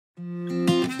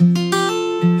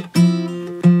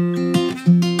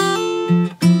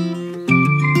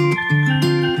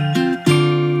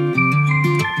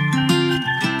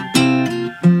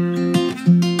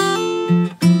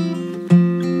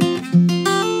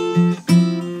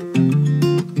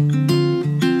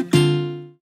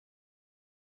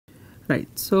Right.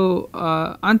 So,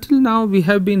 until now we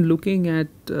have been looking at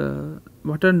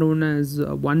what are known as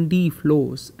 1D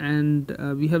flows, and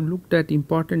we have looked at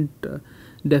important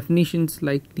definitions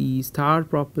like the star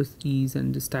properties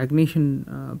and the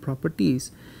stagnation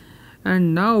properties.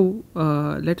 And now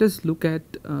let us look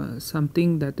at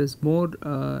something that is more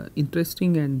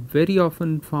interesting and very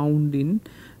often found in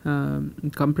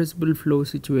compressible flow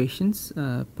situations,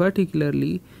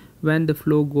 particularly when the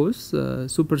flow goes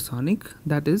supersonic,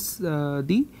 that is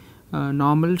the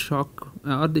normal shock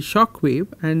or the shock wave,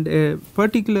 and a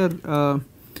particular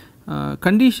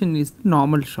condition is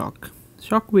normal shock.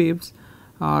 Shock waves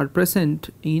are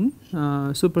present in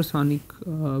supersonic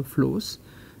flows,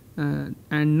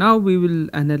 and now we will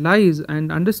analyze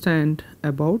and understand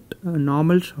about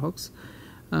normal shocks,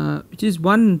 which is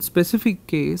one specific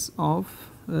case of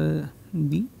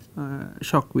the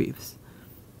shock waves.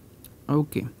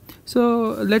 Okay,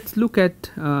 so let's look at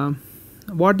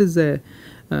what is a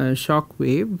shock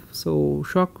wave. So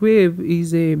shock wave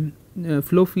is a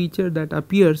flow feature that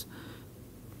appears,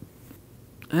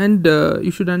 and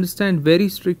you should understand very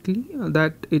strictly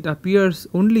that it appears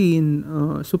only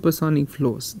in supersonic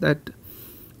flows, that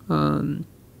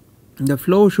the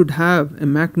flow should have a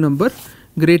Mach number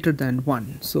greater than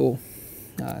 1. So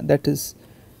that is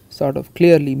sort of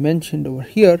clearly mentioned over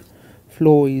here.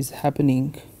 Flow is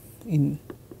happening in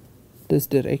this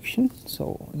direction,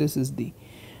 so this is the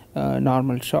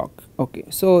normal shock. Okay,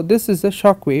 so this is a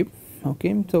shock wave.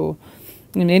 Okay, so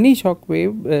in any shock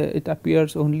wave it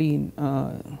appears only in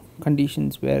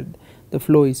conditions where the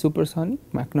flow is supersonic,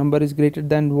 Mach number is greater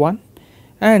than 1,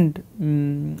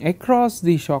 and across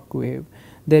the shock wave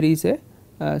there is a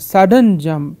sudden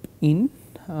jump in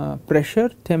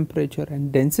pressure, temperature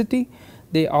and density.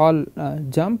 They all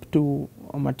jump to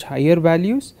much higher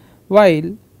values,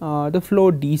 while the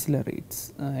flow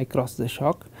decelerates across the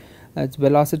shock. Its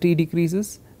velocity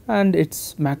decreases and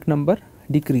its Mach number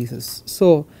decreases.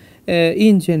 So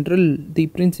in general, the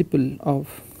principle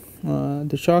of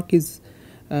the shock is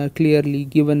clearly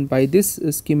given by this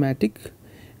schematic.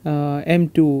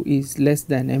 M2 is less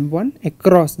than M1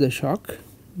 across the shock,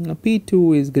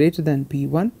 P2 is greater than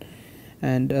P1,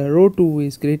 and rho 2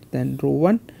 is greater than rho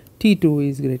 1, T2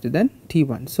 is greater than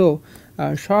T1. So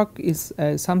shock is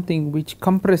something which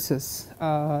compresses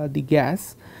the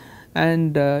gas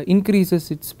and increases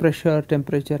its pressure,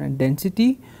 temperature and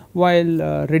density,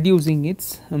 while reducing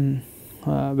its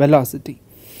velocity.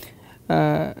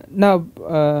 Now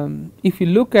if you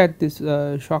look at this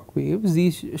shock waves,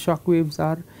 these shock waves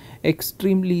are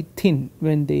extremely thin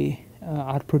when they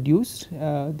are produced.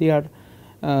 Their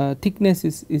thickness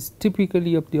is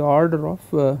typically of the order of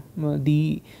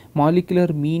the molecular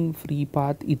mean free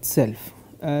path itself.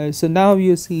 So now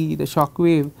you see the shock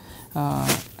wave,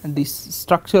 this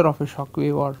structure of a shock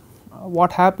wave, or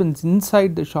what happens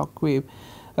inside the shock wave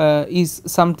is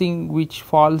something which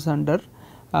falls under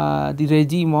the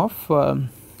regime of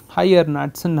higher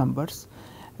Knudsen numbers,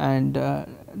 and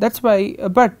that is why,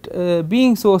 but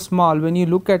being so small, when you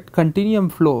look at continuum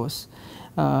flows,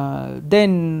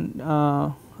 then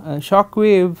shock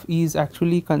wave is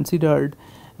actually considered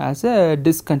as a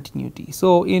discontinuity.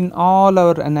 So in all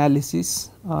our analysis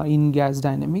in gas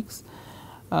dynamics,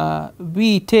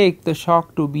 we take the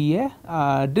shock to be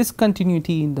a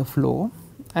discontinuity in the flow,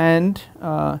 and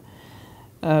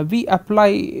we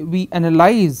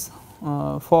analyze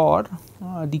for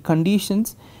the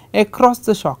conditions across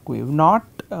the shock wave, not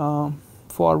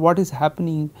for what is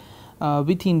happening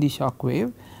within the shock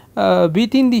wave.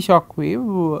 Within the shock wave,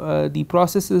 the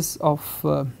processes of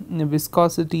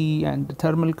viscosity and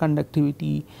thermal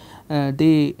conductivity,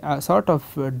 they sort of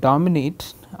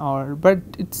dominate, but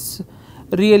it is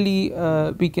really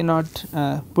we cannot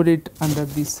put it under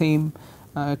the same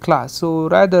class. So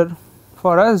rather,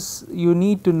 for us, you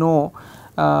need to know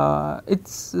it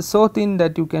is so thin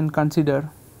that you can consider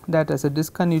that as a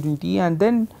discontinuity, and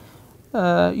then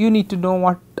you need to know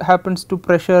what happens to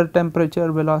pressure, temperature,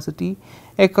 velocity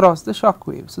across the shock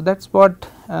wave. So that is what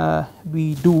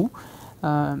we do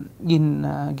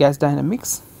in gas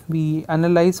dynamics. We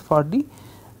analyze for the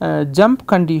jump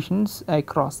conditions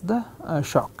across the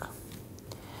shock.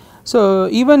 So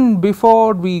even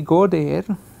before we go there,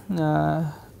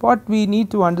 what we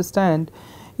need to understand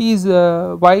is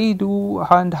why do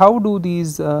and how do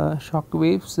these shock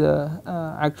waves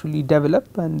actually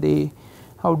develop, and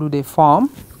how do they form.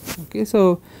 Okay,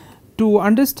 so to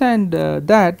understand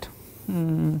that,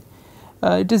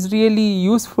 it is really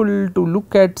useful to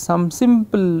look at some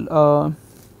simple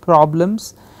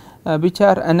problems which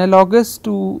are analogous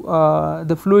to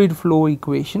the fluid flow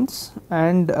equations,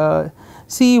 and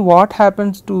see what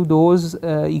happens to those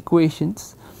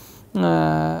equations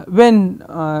when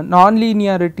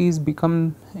non-linearities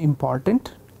become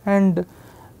important, and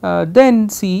then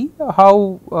see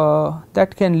how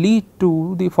that can lead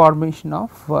to the formation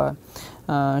of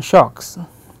shocks.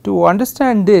 To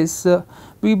understand this,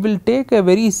 we will take a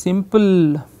very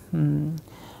simple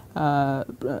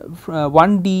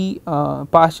 1D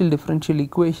partial differential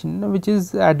equation, which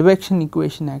is advection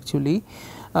equation actually,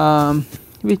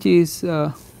 which is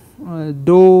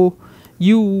dou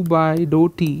u by dou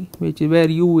t, which is where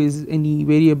u is any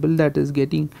variable that is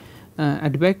getting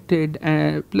advected,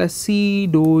 plus c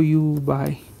dou u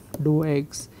by dou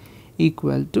x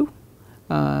equal to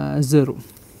 0.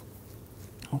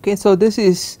 Okay, so this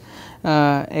is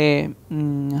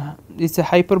it's a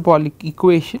hyperbolic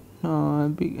equation,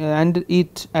 and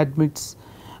it admits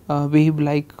wave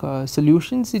like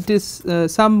solutions. It is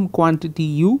some quantity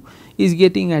u is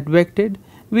getting advected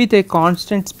with a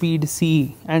constant speed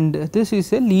c, and this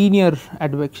is a linear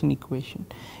advection equation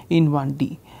in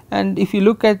 1D. And if you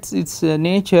look at its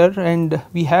nature, and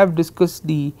we have discussed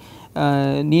the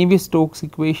Navier-Stokes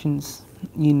equations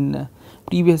in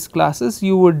previous classes,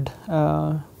 you would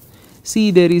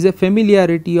see there is a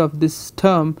familiarity of this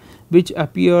term which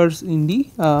appears in the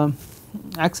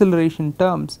acceleration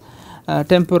terms,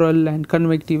 temporal and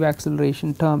convective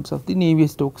acceleration terms of the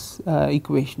Navier-Stokes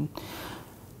equation.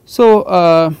 So,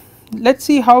 let us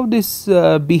see how this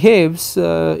behaves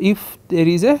if there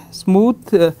is a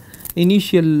smooth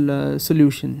initial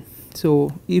solution.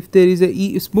 So, if there is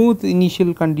a smooth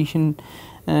initial condition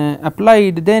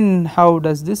applied, then how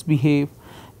does this behave?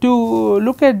 To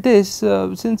look at this,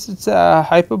 since it is a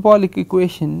hyperbolic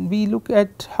equation, we look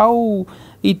at how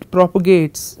it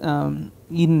propagates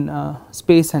in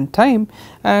space and time,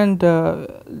 and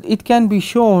it can be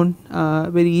shown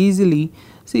very easily.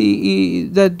 See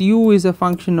that u is a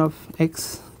function of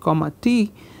x comma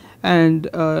t, and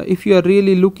if you are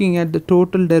really looking at the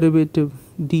total derivative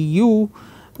du,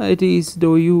 it is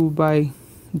dou u by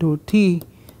dou t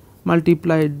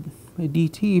multiplied by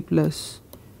dt plus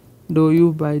dou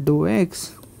u by dou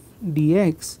x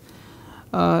dx.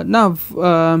 Now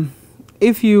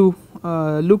if you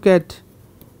look at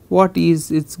what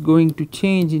is it's going to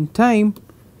change in time,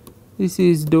 this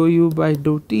is dou u by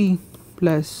dou t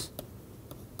plus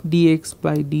dx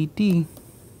by dt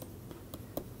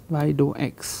by dou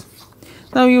x.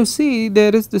 Now you see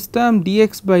there is this term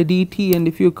dx by dt, and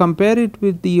if you compare it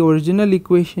with the original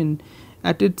equation,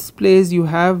 at its place you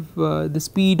have the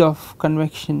speed of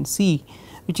convection c,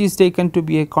 which is taken to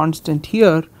be a constant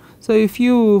here. So if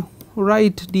you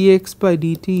write dx by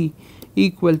dt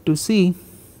equal to c,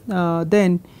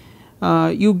 then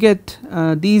you get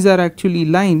these are actually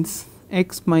lines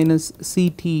x minus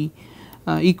ct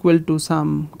equal to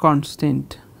some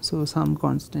constant. So, some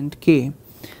constant k.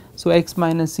 So, x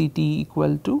minus ct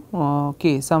equal to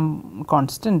k, some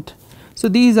constant. So,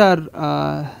 these are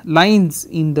lines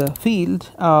in the field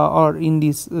or in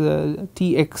this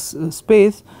Tx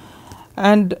space,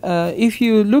 and if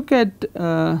you look at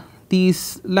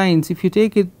these lines, if you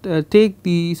take take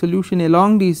the solution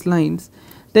along these lines,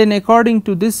 then according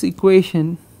to this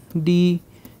equation du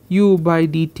by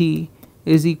dt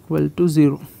is equal to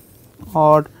 0,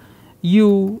 or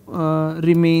u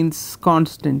remains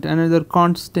constant, another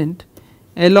constant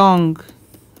along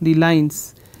the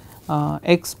lines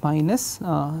x minus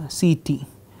ct.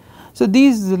 So,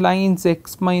 these lines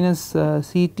x minus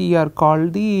ct are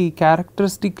called the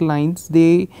characteristic lines.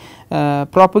 They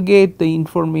propagate the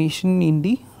information in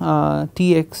the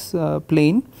Tx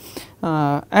plane,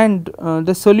 and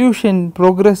the solution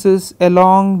progresses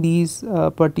along these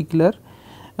particular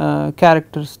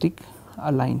characteristic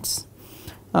lines.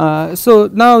 So,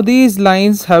 now these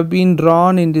lines have been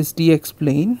drawn in this Tx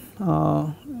plane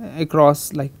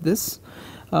across like this,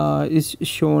 is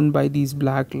shown by these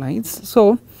black lines.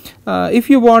 So, if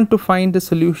you want to find the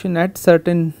solution at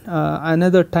certain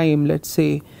another time, let us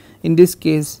say in this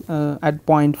case at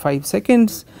 0.5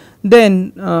 seconds,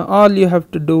 then all you have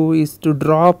to do is to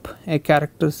drop a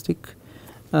characteristic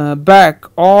back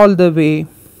all the way.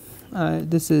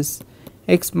 This is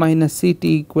x minus ct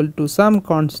equal to some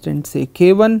constant, say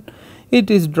k1.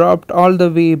 It is dropped all the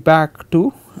way back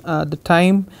to the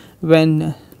time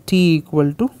when t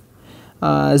equal to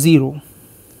 0.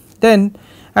 Then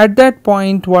at that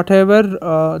point, whatever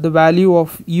the value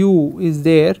of u is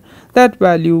there, that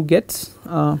value gets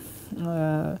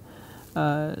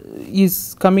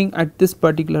is coming at this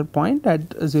particular point at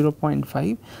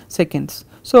 0.5 seconds.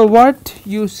 So, what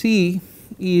you see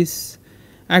is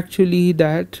actually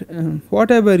that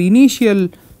whatever initial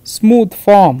smooth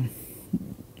form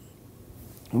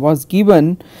was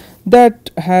given, that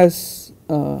has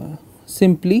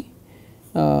simply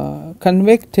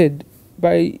convected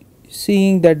by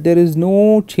seeing that there is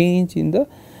no change in the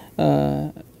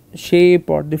shape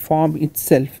or the form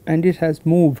itself, and it has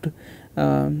moved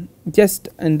just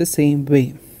in the same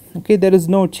way. Okay, there is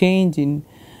no change in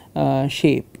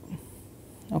shape.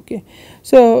 Okay,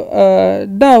 so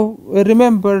now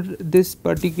remember this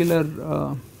particular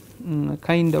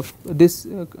kind of this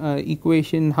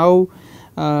equation, how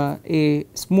a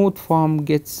smooth form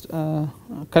gets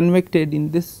convected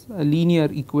in this linear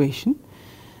equation.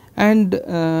 And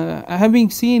having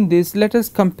seen this, let us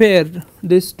compare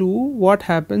this to what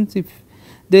happens if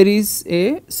there is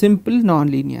a simple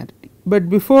nonlinearity. But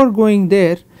before going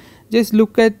there, just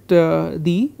look at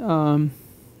the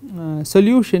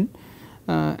solution,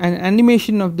 an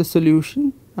animation of the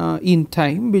solution in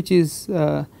time, which is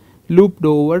looped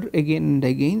over again and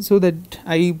again, so that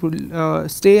I will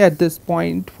stay at this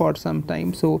point for some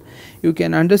time. So you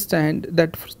can understand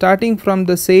that starting from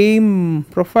the same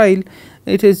profile,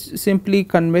 it is simply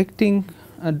convecting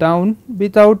down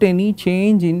without any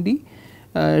change in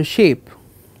the shape.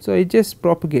 So it just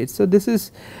propagates. So this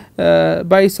is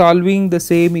by solving the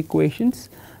same equations,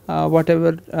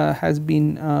 whatever has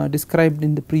been described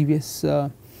in the previous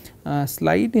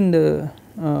slide in the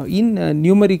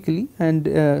numerically,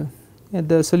 and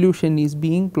the solution is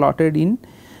being plotted in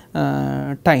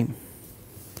time.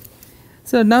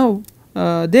 So now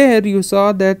there you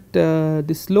saw that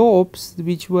the slopes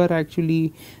which were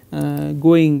actually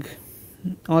going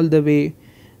all the way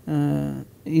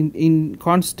in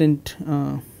constant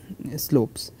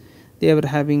slopes, they were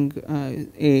having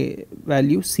a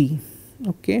value c.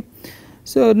 Okay.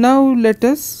 So now let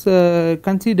us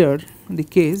consider the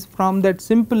case from that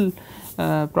simple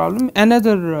problem,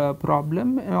 another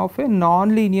problem of a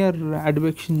nonlinear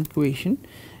advection equation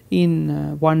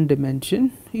in one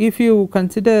dimension. If you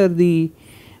consider the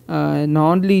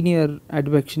nonlinear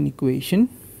advection equation,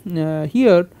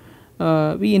 here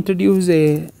we introduce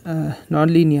a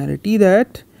nonlinearity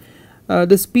that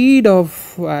the speed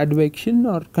of advection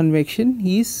or convection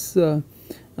is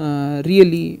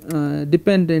really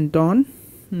dependent on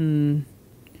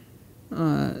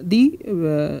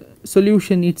the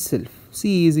solution itself.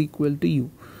 C is equal to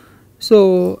u.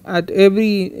 So at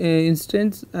every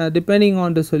instance, depending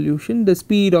on the solution, the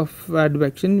speed of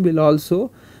advection will also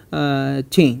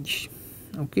change.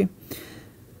 Okay.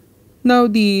 Now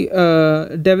the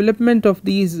development of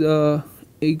these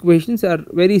equations are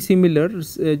very similar,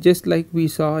 just like we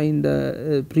saw in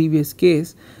the previous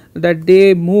case, that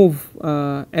they move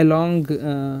along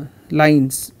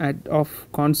lines of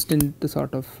constant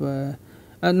sort of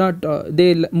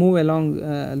they move along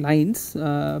lines,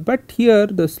 but here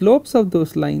the slopes of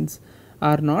those lines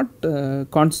are not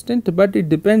constant, but it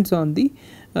depends on the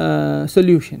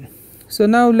solution. So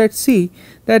now let us see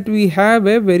that we have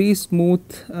a very smooth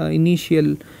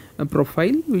initial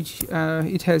profile, which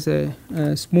it has a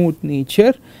smooth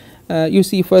nature. You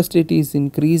see, first it is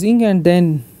increasing and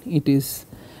then it is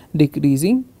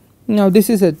decreasing. Now this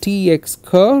is a Tx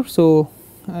curve. So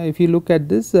if you look at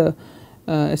this,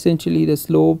 essentially the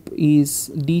slope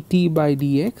is dt by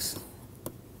dx,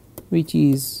 which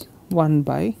is 1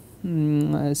 by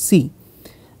c,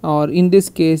 or in this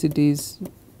case it is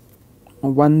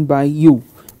 1 by u,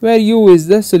 where u is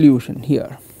the solution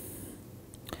here.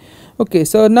 Okay,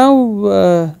 so now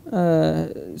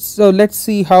so let us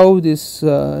see how this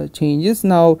changes.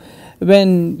 Now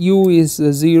when u is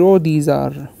 0, these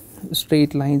are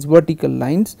straight lines, vertical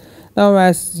lines. Now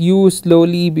as u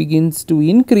slowly begins to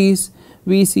increase,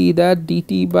 we see that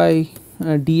dt by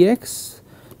dx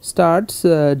starts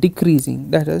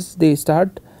decreasing, that is, they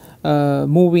start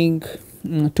moving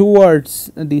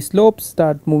towards the slopes,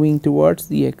 start moving towards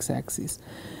the x axis,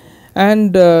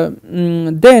 and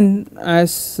then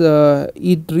as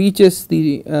it reaches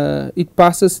the it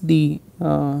passes the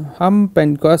hump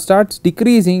and starts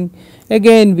decreasing,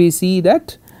 again we see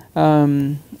that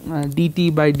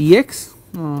dt by dx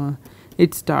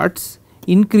it starts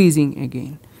increasing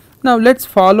again. Now let us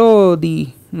follow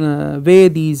the way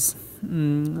these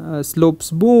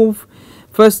slopes move.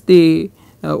 First they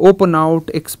open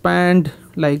out, expand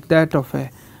like that of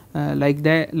a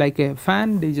like a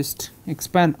fan, they just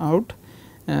expand out,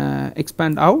 and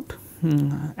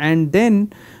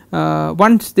then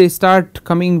once they start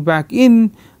coming back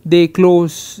in, they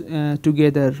close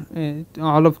together,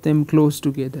 all of them close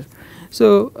together.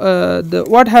 So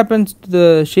what happens to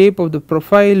the shape of the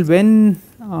profile when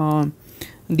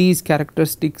these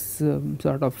characteristics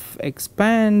sort of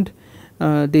expand?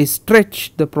 They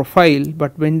stretch the profile,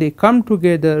 but when they come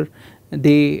together,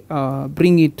 they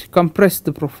compress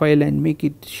the profile and make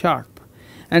it sharp,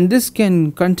 and this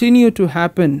can continue to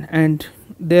happen, and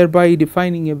thereby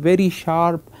defining a very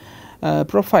sharp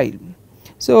profile.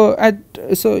 So,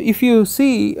 so if you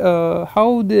see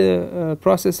how the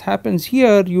process happens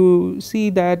here, you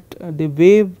see that the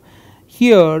wave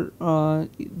here,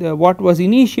 what was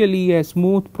initially a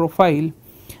smooth profile,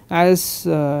 as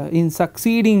in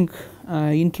succeeding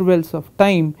intervals of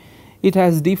time it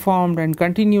has deformed and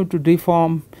continued to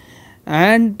deform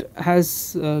and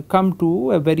has come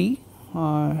to a very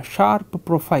sharp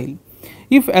profile.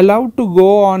 If allowed to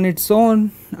go on its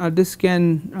own, this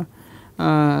can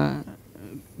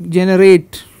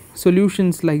generate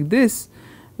solutions like this,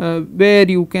 where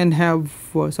you can have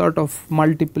sort of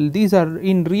multiple. These are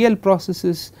in real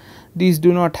processes, these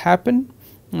do not happen.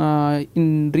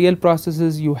 In real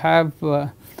processes you have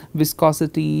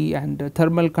viscosity and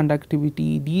thermal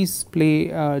conductivity, these play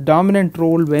a dominant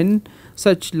role when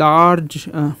such large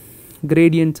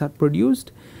gradients are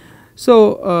produced.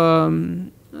 So,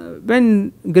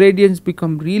 when gradients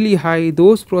become really high,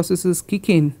 those processes kick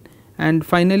in, and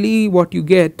finally what you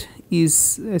get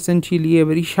is essentially a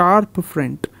very sharp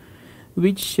front,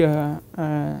 which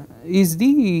is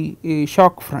the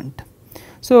shock front.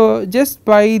 So, just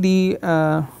by the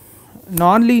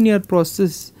nonlinear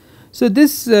process, so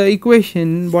this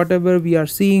equation whatever we are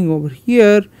seeing over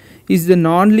here is the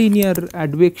nonlinear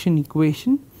advection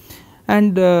equation,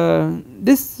 and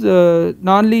this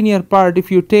nonlinear part,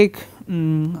 if you take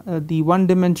the one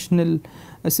dimensional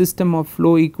system of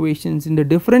flow equations in the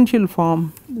differential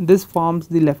form, this forms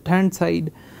the left hand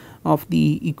side of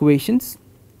the equations.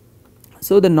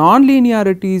 So, the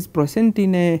nonlinearity is present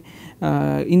in a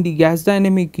in the gas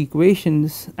dynamic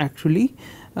equations actually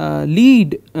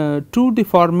lead to the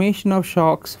formation of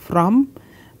shocks from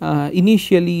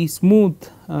initially smooth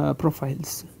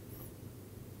profiles.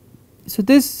 So,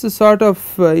 this sort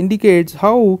of indicates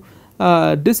how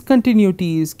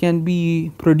discontinuities can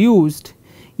be produced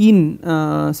in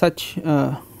such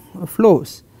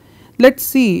flows. Let us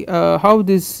see how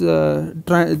this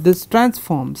this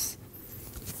transforms.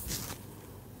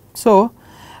 So,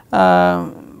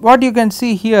 what you can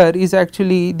see here is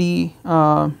actually the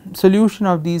solution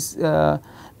of these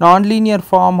nonlinear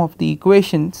form of the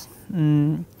equations,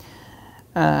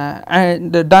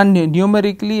 and done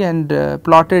numerically and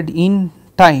plotted in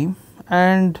time,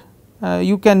 and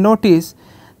you can notice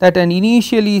that an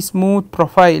initially smooth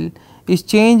profile is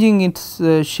changing its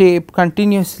shape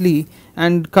continuously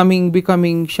and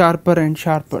becoming sharper and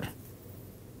sharper.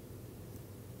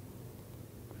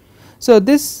 So,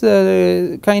 this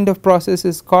kind of process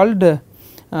is called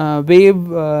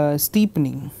wave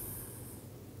steepening.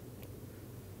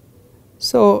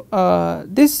 So,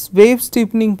 this wave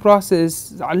steepening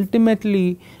process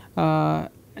ultimately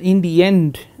in the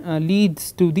end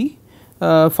leads to the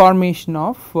formation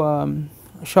of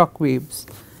shock waves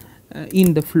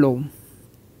in the flow.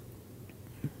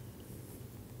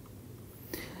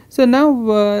 So, now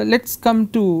let us come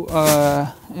to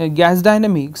gas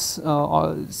dynamics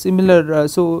or similar.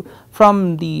 So,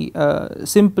 from the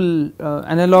simple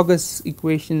analogous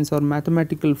equations or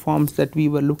mathematical forms that we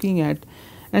were looking at,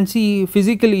 and see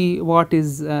physically what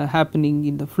is happening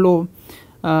in the flow.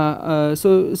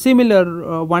 So,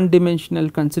 similar one dimensional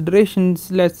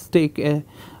considerations. Let us take a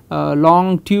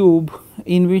long tube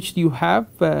in which you have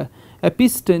a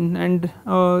piston, and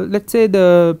let us say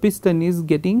the piston is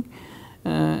getting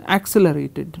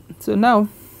accelerated. So, now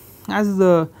as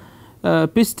the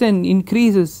piston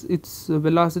increases its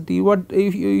velocity, what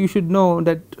you should know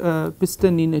that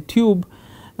piston in a tube,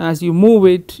 as you move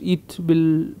it, it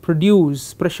will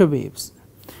produce pressure waves,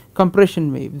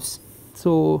 compression waves.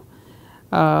 So,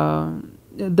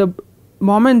 the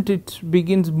moment it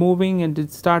begins moving and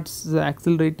it starts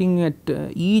accelerating at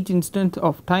each instant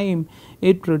of time,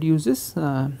 it produces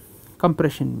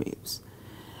compression waves,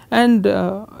 and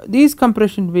these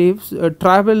compression waves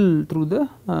travel through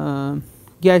the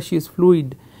gaseous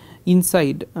fluid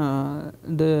inside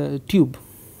the tube.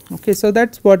 Okay, so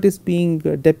that is what is being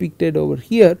depicted over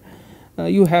here.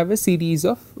 You have a series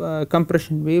of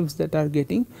compression waves that are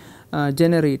getting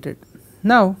generated.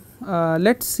 Now,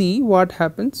 let us see what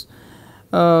happens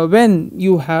when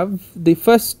you have the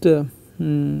first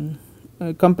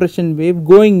compression wave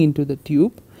going into the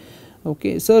tube.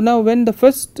 Okay, so, now when the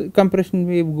first compression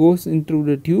wave goes into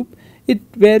the tube, it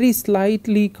very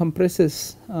slightly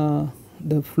compresses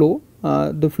the flow,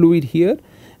 the fluid here,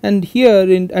 and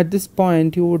here at this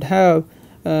point you would have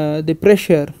the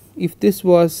pressure. If this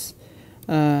was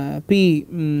P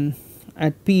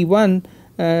at P1,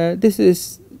 this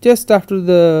is just after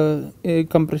the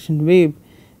compression wave,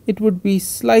 it would be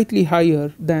slightly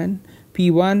higher than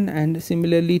P1, and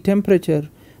similarly temperature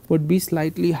would be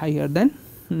slightly higher than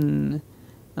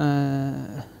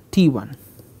T1.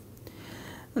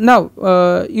 Now,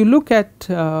 you look at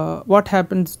what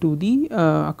happens to the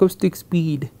acoustic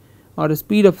speed or the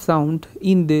speed of sound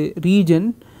in the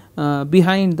region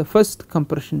behind the first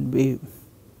compression wave.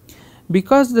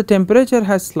 Because the temperature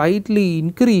has slightly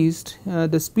increased,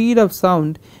 the speed of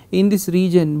sound in this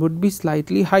region would be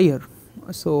slightly higher.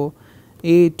 So,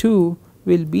 A2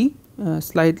 will be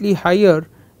slightly higher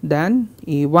than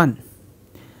A1.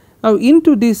 Now,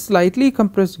 into this slightly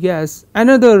compressed gas,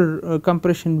 another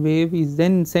compression wave is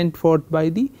then sent forth by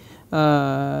the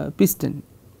piston.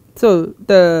 So,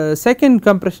 the second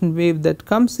compression wave that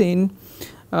comes in,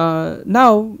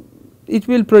 now it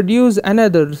will produce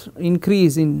another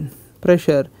increase in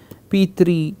pressure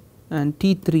P3 and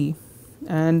T3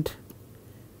 and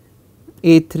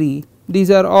A3.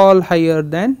 These are all higher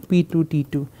than P2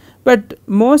 T2, but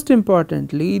most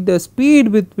importantly the speed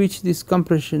with which this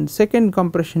second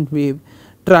compression wave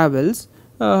travels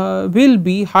will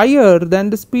be higher than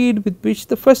the speed with which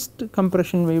the first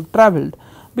compression wave travelled,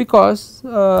 because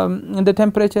the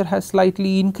temperature has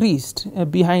slightly increased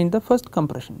behind the first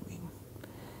compression wave.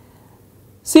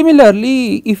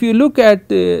 Similarly, if you look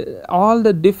at all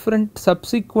the different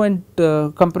subsequent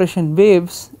compression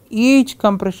waves, each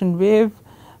compression wave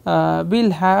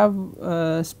will have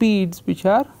speeds which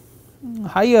are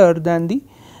higher than the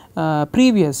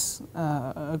previous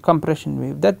compression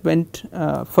wave that went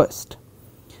first.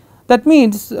 That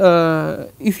means,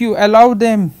 if you allow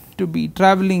them to be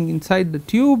travelling inside the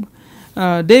tube,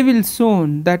 they will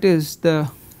soon, that is the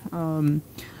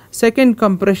second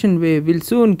compression wave will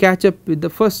soon catch up with the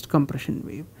first compression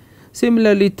wave.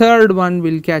 Similarly, third one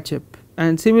will catch up,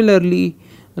 and similarly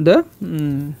the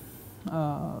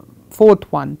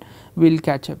fourth one will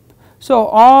catch up. So,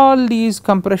 all these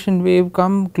compression wave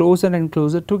come closer and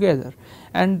closer together,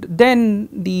 and then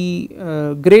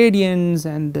the gradients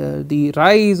and the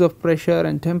rise of pressure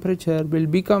and temperature will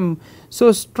become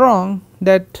so strong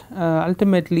that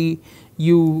ultimately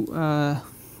you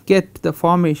get the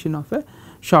formation of a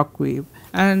shock wave,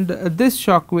 and this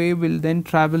shock wave will then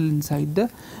travel inside the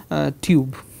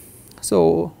tube.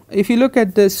 So, if you look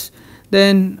at this,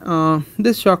 then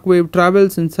this shock wave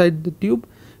travels inside the tube.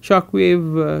 Shock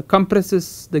wave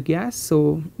compresses the gas.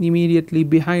 So, immediately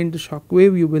behind the shock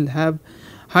wave you will have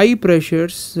high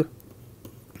pressures.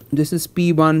 This is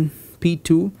P1,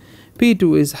 P2,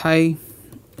 P2 is high,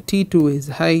 T2 is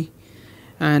high,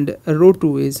 and rho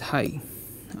 2 is high.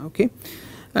 Okay.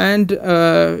 And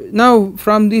now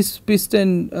from this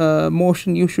piston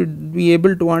motion you should be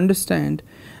able to understand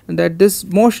that this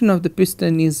motion of the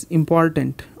piston is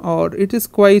important, or it is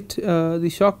quite the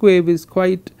shock wave is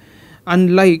quite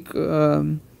unlike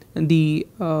the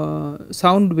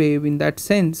sound wave in that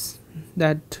sense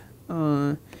that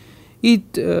when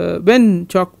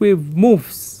shock wave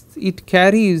moves, it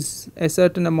carries a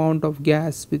certain amount of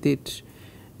gas with it,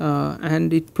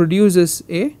 and it produces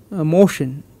a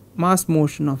motion, mass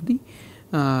motion of the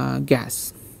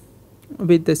gas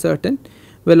with a certain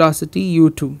velocity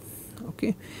u2.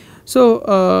 Okay.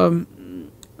 So,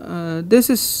 this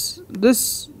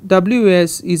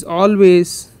Ws is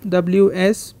always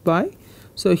Ws by,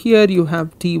 so here you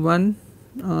have T1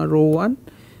 rho 1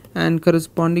 and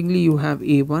correspondingly you have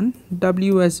A1,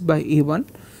 Ws by A1.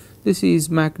 This is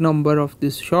Mach number of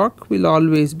this shock will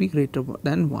always be greater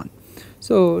than 1.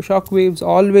 So, shock waves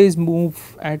always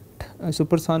move at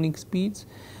supersonic speeds,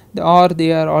 or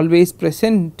they are always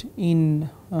present in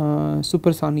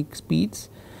supersonic speeds.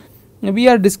 We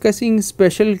are discussing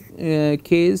special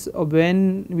case of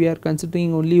when we are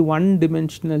considering only one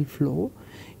dimensional flow.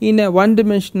 In a one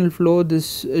dimensional flow,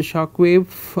 this shock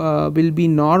wave will be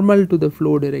normal to the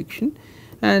flow direction,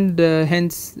 and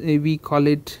hence we call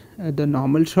it the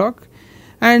normal shock.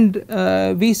 And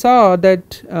we saw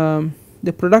that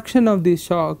the production of this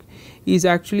shock is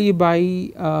actually by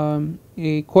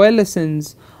a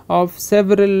coalescence of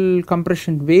several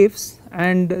compression waves,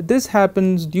 and this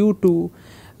happens due to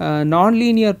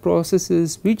nonlinear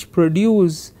processes which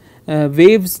produce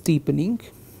wave steepening.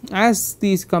 As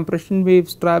these compression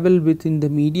waves travel within the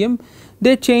medium,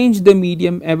 they change the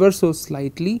medium ever so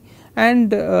slightly,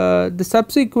 and the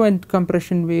subsequent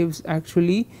compression waves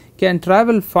actually can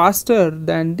travel faster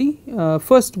than the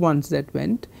first ones that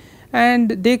went, and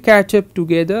they catch up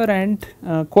together and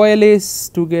coalesce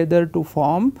together to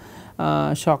form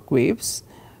shock waves.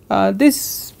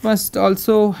 This must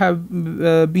also have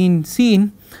been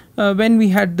seen when we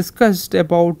had discussed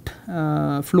about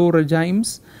flow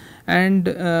regimes, and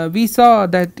we saw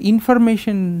that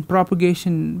information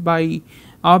propagation by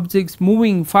objects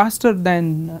moving faster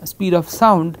than speed of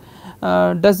sound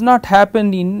does not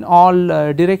happen in all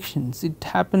directions. It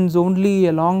happens only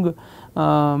along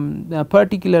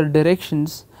particular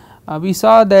directions, we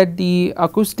saw that the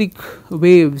acoustic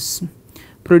waves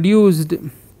produced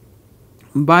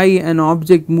by an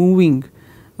object moving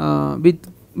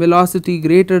with velocity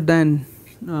greater than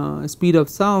speed of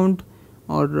sound,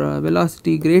 or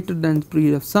velocity greater than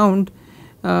speed of sound,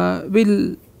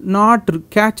 will not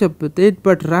catch up with it,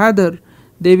 but rather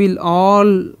they will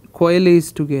all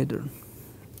coalesce together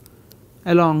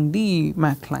along the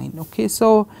Mach line. Okay.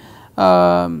 So,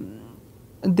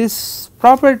 this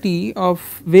property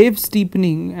of wave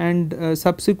steepening and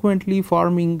subsequently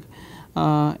forming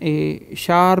a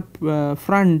sharp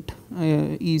front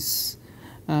is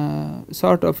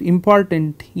sort of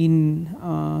important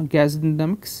in gas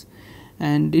dynamics,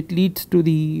 and it leads to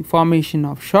the formation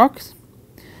of shocks.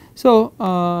 So,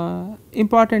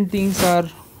 important things are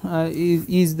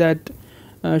is that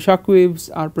shock waves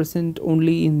are present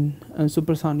only in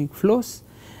supersonic flows.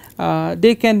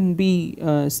 They can be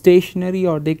stationary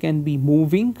or they can be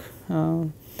moving.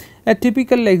 A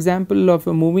typical example of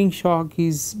a moving shock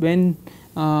is when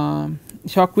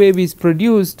shock wave is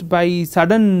produced by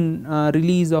sudden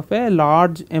release of a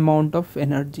large amount of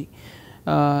energy,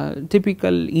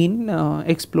 typical in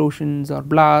explosions or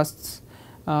blasts.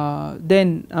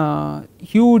 Then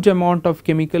huge amount of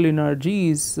chemical energy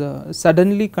is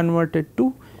suddenly converted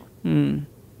to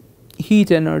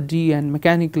heat energy and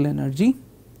mechanical energy,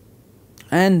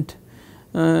 and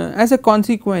as a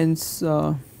consequence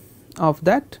of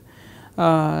that,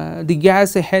 the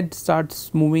gas ahead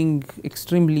starts moving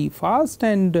extremely fast,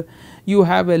 and you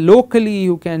have a locally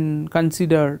you can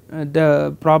consider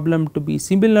the problem to be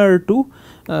similar to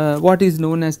what is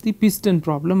known as the piston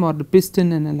problem or the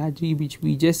piston analogy, which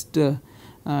we just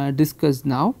discussed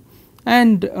now,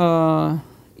 and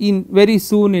in very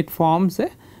soon it forms a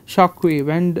shock wave,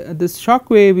 and this shock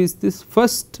wave is this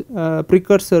first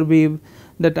precursor wave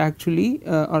that actually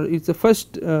or it is the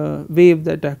first wave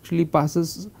that actually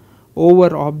passes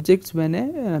over objects when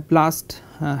a blast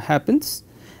happens,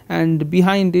 and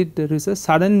behind it there is a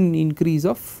sudden increase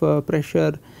of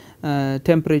pressure,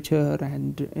 temperature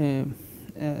and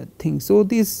things. So,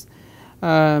 this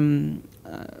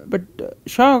but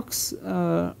shocks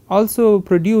also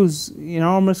produce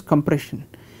enormous compression,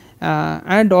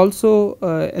 and also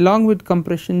along with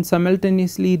compression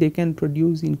simultaneously they can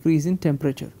produce increase in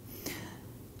temperature.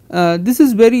 This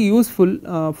is very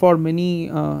useful for many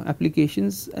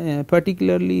applications,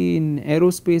 particularly in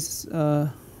aerospace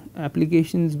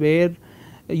applications where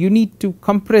you need to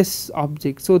compress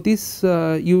objects. So, this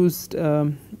used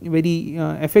very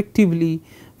effectively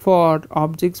for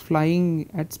objects flying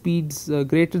at speeds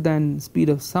greater than speed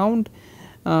of sound.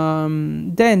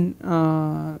 Then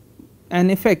an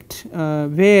effect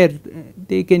where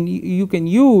they can you can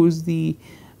use the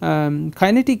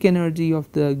kinetic energy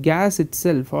of the gas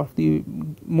itself, of the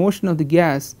motion of the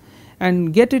gas,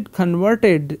 and get it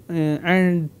converted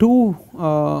and to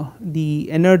the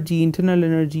energy, internal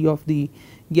energy of the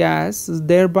gas,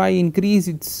 thereby increase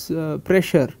its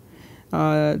pressure.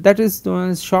 That is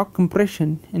known as shock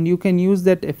compression, and you can use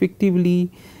that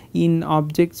effectively in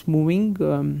objects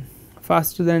moving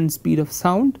faster than speed of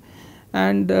sound,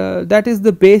 and that is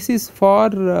the basis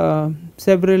for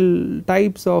several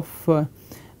types of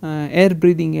air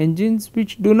breathing engines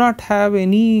which do not have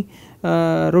any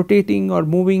rotating or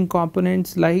moving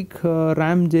components like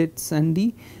ramjets and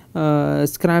the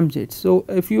scramjets. So,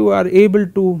 if you are able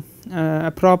to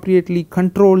appropriately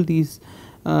control these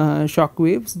shock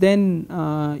waves, then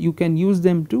you can use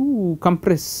them to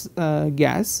compress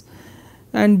gas.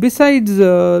 And besides,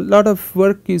 a lot of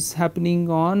work is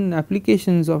happening on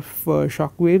applications of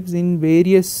shock waves in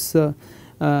various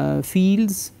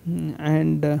fields,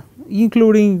 and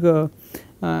including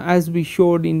as we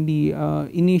showed in the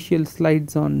initial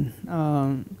slides on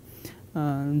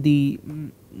the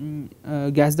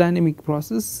gas dynamic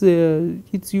process, it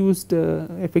is used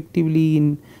effectively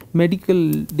in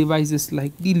medical devices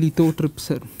like the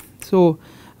lithotripsor. So,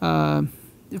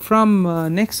 from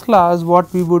next class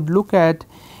what we would look at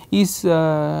is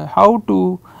how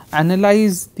to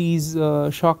analyze these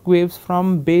shock waves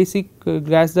from basic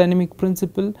gas dynamic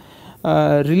principle,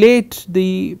 relate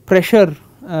the pressure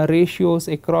ratios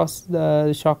across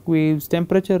the shock waves,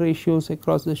 temperature ratios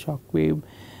across the shock wave,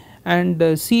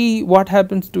 and see what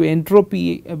happens to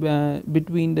entropy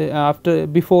between the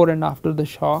before and after the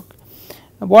shock.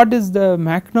 What is the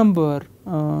Mach number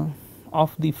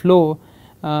of the flow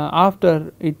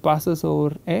after it passes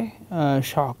over a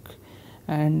shock,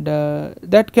 and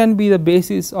that can be the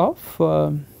basis of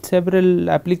several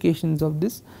applications of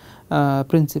this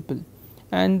principle.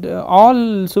 And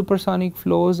all supersonic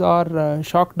flows are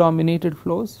shock dominated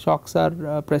flows. Shocks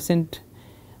are present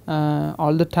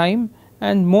all the time,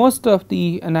 and most of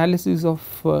the analysis of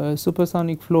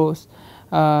supersonic flows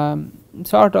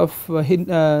sort of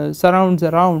surrounds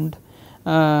around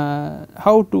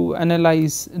how to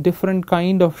analyze different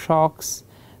kind of shocks,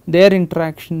 their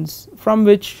interactions, from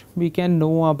which we can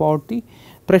know about the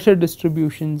pressure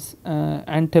distributions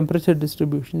and temperature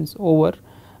distributions over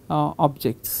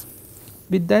objects.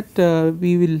 With that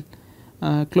we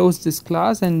will close this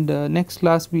class, and next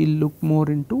class we will look more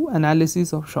into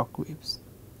analysis of shock waves.